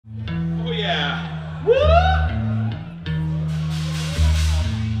yeah. Woo!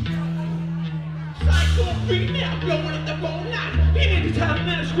 Psycho female blowing up the phone line. Anytime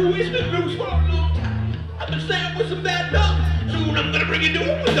that screw is been loose for a long time. I've been staying with some bad luck. Soon I'm gonna bring it to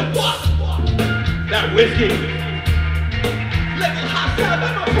him with the fuck. That whiskey. Level hostile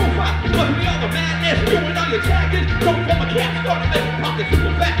by my profile. Fucking all the madness. Doing all your taxes. Don't pull my cat. Started making pockets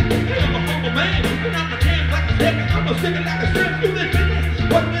super fat. Hey, I'm a humble man. And I'm a jam like a stick. I'm a singer like a strip through this business.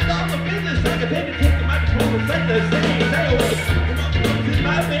 What with all the business? I can take it, take the microphone and say the same. Say away. I'm up in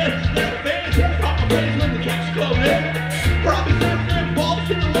my bed. Little fans. All my friends when the cat's coming in. Probably sitting there balls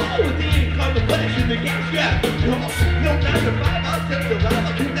in the wall with the ink on the flesh and the gas strap. No, 9 to 5. I'll take the ride.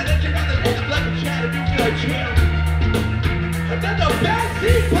 I'll keep that engine on the neck like a Chattanooga champ. Another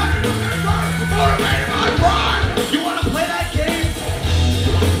backseat button on my car. Motivated my ride. You wanna play that game?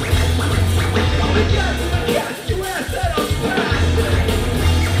 Oh my God, you ass that I'm fast.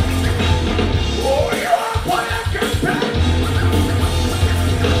 Oh, you wanna play that game, back?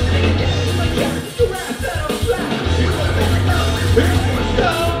 You ass that I'm fast. Here we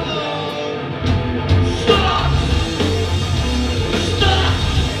go. Stop. Stop.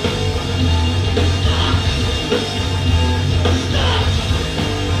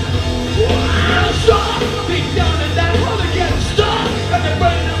 Stop! Deep down in that hole again, stop! Got your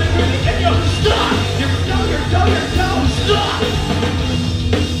brain on me, really get you, stop! You're stop!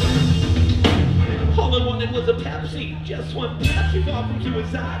 All I wanted was a Pepsi, just one Pepsi, far from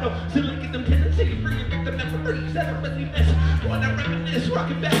suicidal. Still look at them tendencies, bringing back the memories that I really miss. When I reminisce,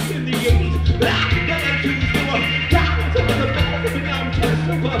 rocking back in the 80s. Down to the floor, down to the back, and now I'm just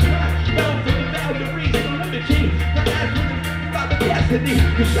above that. Down to the boundaries, the limiting, the ass with the destiny,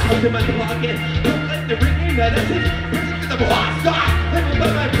 you shout in my pocket. Don't let the ring that is it. Listen to the boss stop. Let me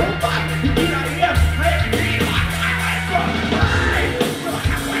put my profile. You mean I am. I am me.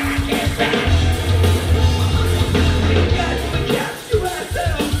 You ass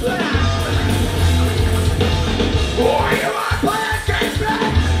that I'm flat. Boy, you are playing games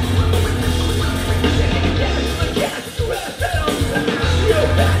back. You ass that I'm flat. You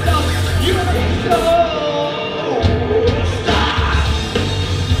back up. You ain't so.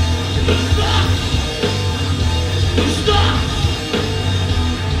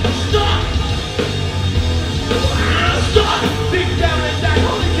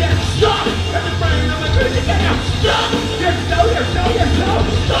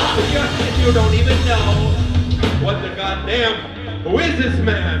 You don't even know what the goddamn. Who is this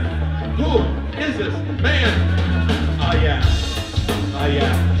man? Who is this man? Oh yeah. Oh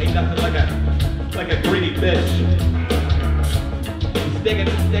yeah. Ain't nothing like a greedy bitch. He's digging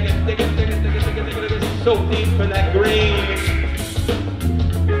so deep for that green.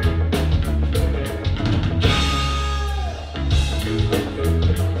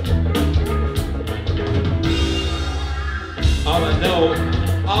 All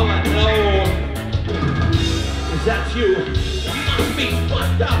I know is that you must be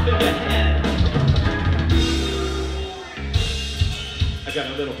fucked up in the head. I got a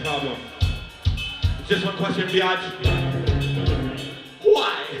little problem. Just one question, biatch.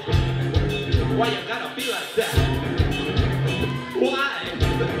 Why? Why you gotta be like that? Why?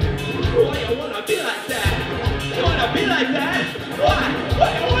 Why you wanna be like that? You wanna be like that? Why? Why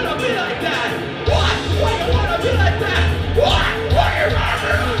you wanna be like that? Why? Why you wanna be like that? Why? Why you wanna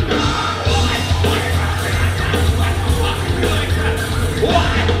be like that?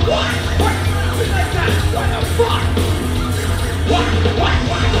 Why? Why? Why you wanna be like that? What the fuck? Why? Why?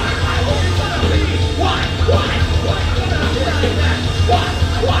 Why? Why? Who you gonna be? Why? Why? Why you gonna be like that? Why?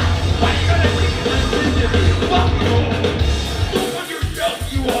 Why? Why you gonna be like this? Fuck you! Look on yourself,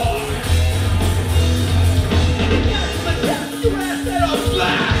 you are! You ass that I'm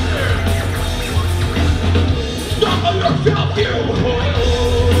black! Stop on yourself, you!